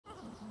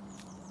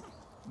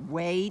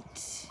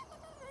Wait.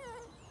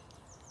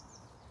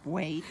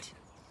 Wait.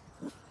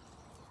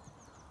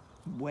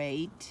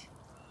 Wait.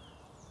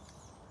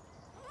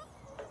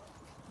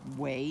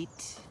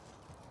 Wait.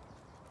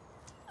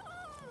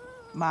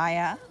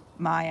 Maya,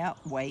 Maya,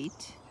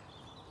 wait.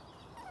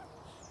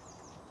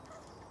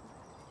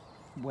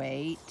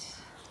 Wait.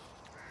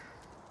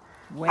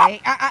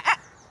 Wait.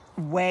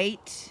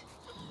 Wait.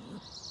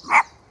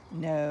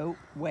 No,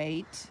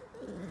 wait.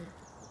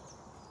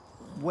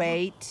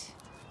 Wait.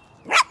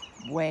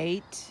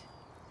 Wait.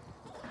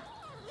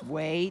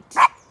 Wait.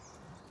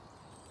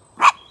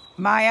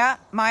 Maya,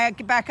 Maya,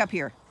 get back up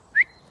here.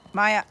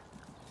 Maya.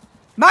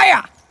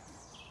 Maya!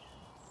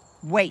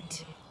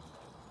 Wait.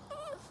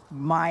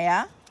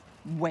 Maya,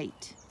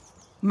 wait.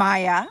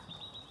 Maya,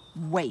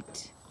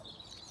 wait.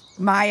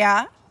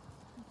 Maya,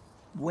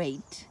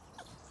 wait.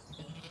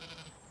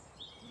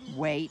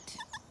 Wait.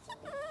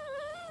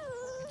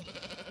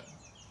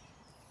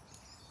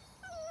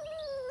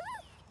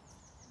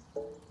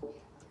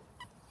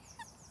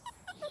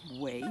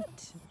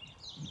 Wait.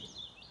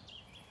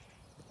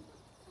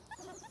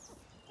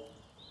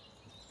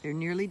 They're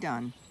nearly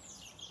done.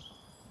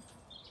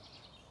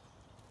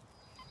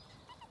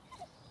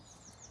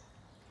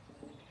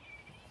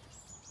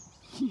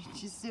 You're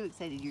just so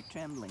excited, you're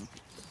trembling.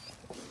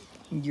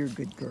 You're a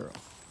good girl.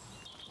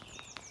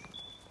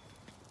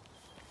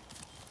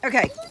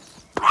 Okay.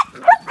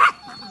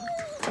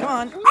 Come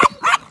on. Come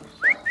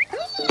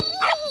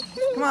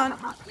on. Come on.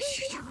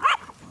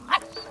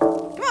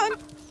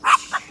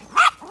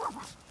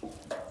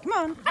 Come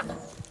on.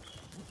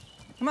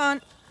 Come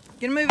on.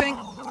 Get him moving.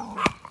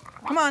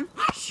 Come on.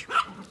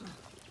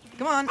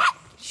 Come on.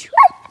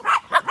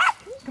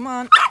 Come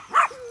on.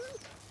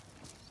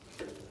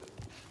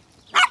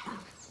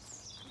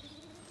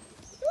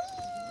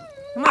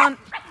 Come on.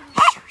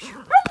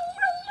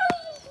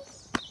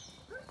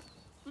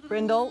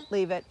 Brindle,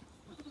 leave it.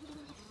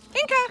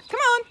 Inca, come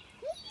on.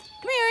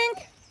 Come here,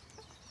 Inc.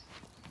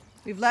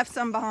 We've left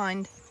some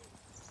behind.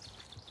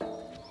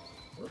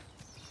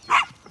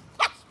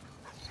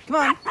 Come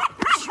on.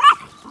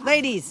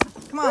 Ladies,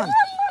 come on.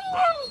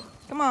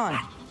 Come on.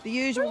 The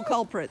usual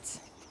culprits.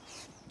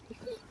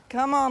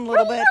 Come on,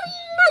 little bit.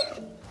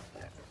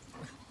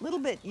 Little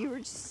bit. You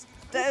were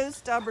so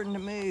stubborn to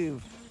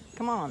move.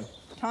 Come on.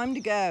 Time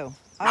to go.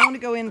 I want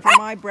to go in for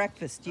my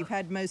breakfast. You've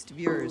had most of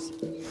yours.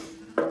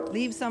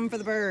 Leave some for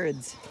the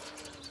birds.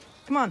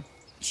 Come on.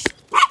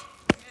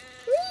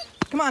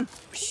 Come on.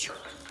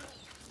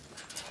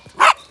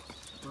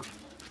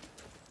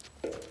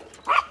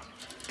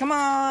 Come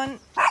on,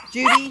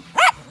 Judy.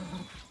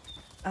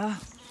 Come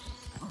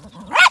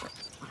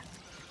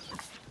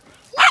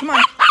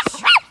on.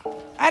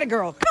 Atta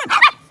girl. Come on.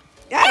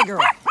 Atta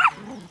girl.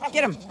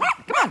 Get him. Come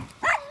on.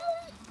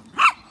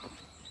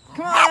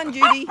 Come on,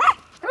 Judy.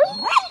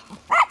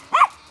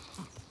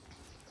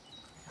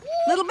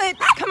 Little bit.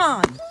 Come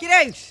on.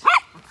 Get out.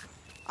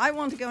 I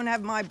want to go and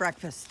have my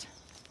breakfast.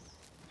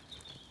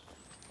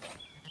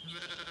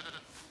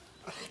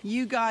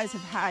 You guys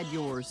have had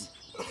yours.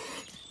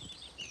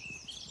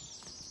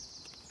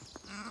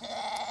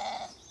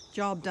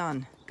 Job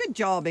done. Good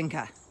job,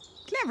 Inca.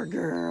 Clever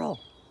girl.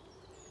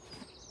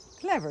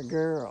 Clever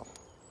girl.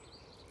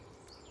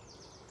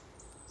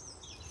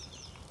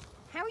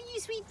 How are you,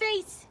 sweet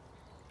face?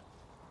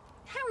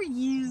 How are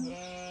you?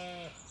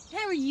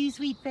 How are you,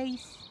 sweet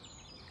face?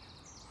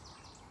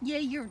 Yeah,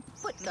 your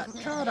foot got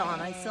trod on,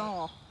 I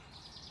saw.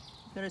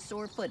 Got a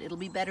sore foot. It'll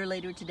be better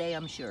later today,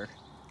 I'm sure.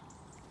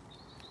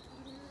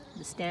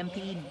 The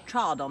stampede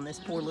trod on this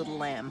poor little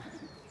lamb.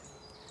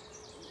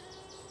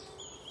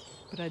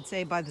 But I'd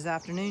say by this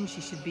afternoon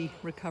she should be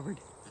recovered.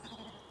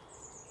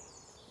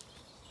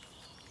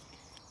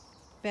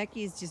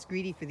 Becky is just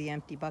greedy for the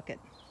empty bucket.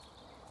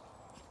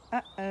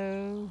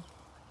 Uh-oh.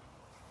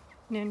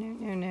 No, no,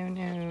 no, no,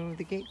 no.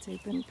 The gate's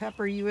open.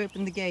 Pepper, you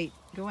open the gate.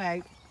 Go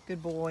out.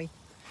 Good boy.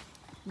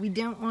 We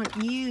don't want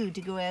you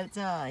to go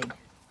outside.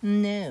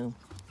 No.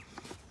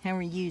 How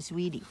are you,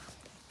 sweetie?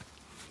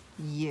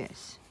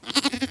 Yes.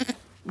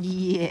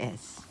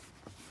 Yes.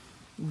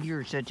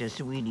 You're such a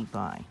sweetie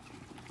pie.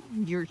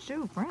 You're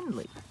so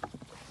friendly.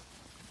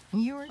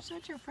 You're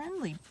such a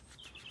friendly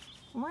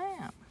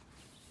lamb.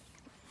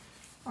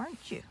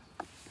 Aren't you?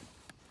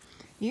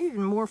 You're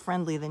even more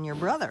friendly than your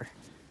brother.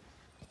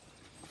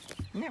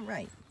 Isn't that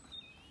right?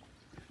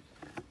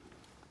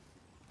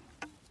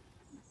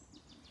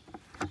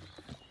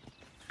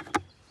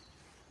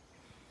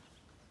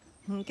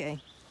 Okay,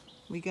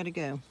 we gotta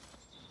go.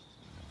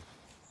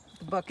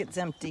 The bucket's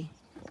empty.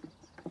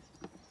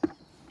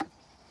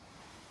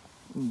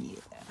 Yeah.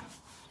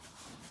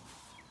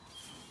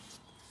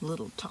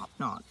 Little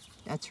TopKnot.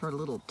 That's her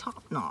little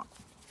TopKnot,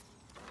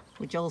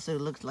 which also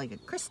looks like a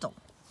crystal.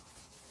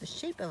 The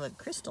shape of a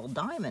crystal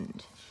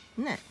diamond,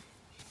 isn't it?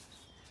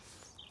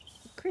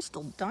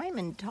 Crystal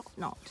diamond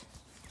TopKnot.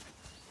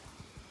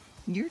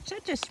 You're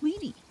such a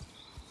sweetie.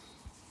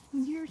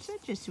 You're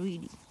such a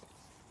sweetie.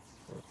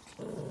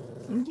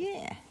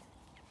 Yeah.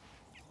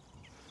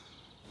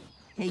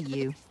 Hey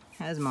you,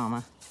 how's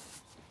Mama?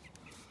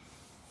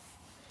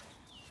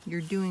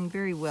 You're doing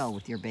very well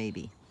with your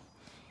baby.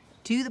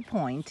 To the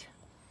point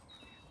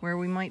where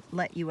we might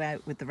let you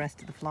out with the rest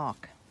of the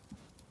flock.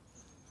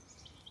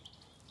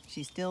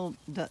 She still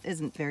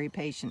isn't very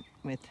patient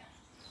with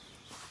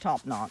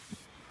TopKnot.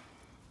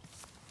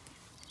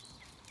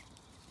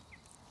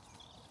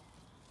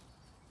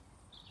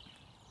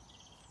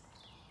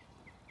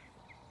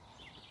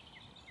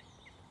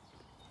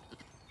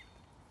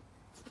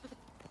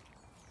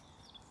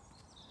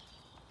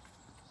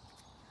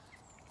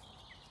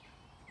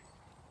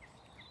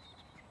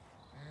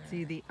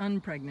 See, the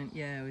unpregnant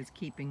yo is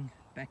keeping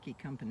Becky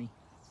company.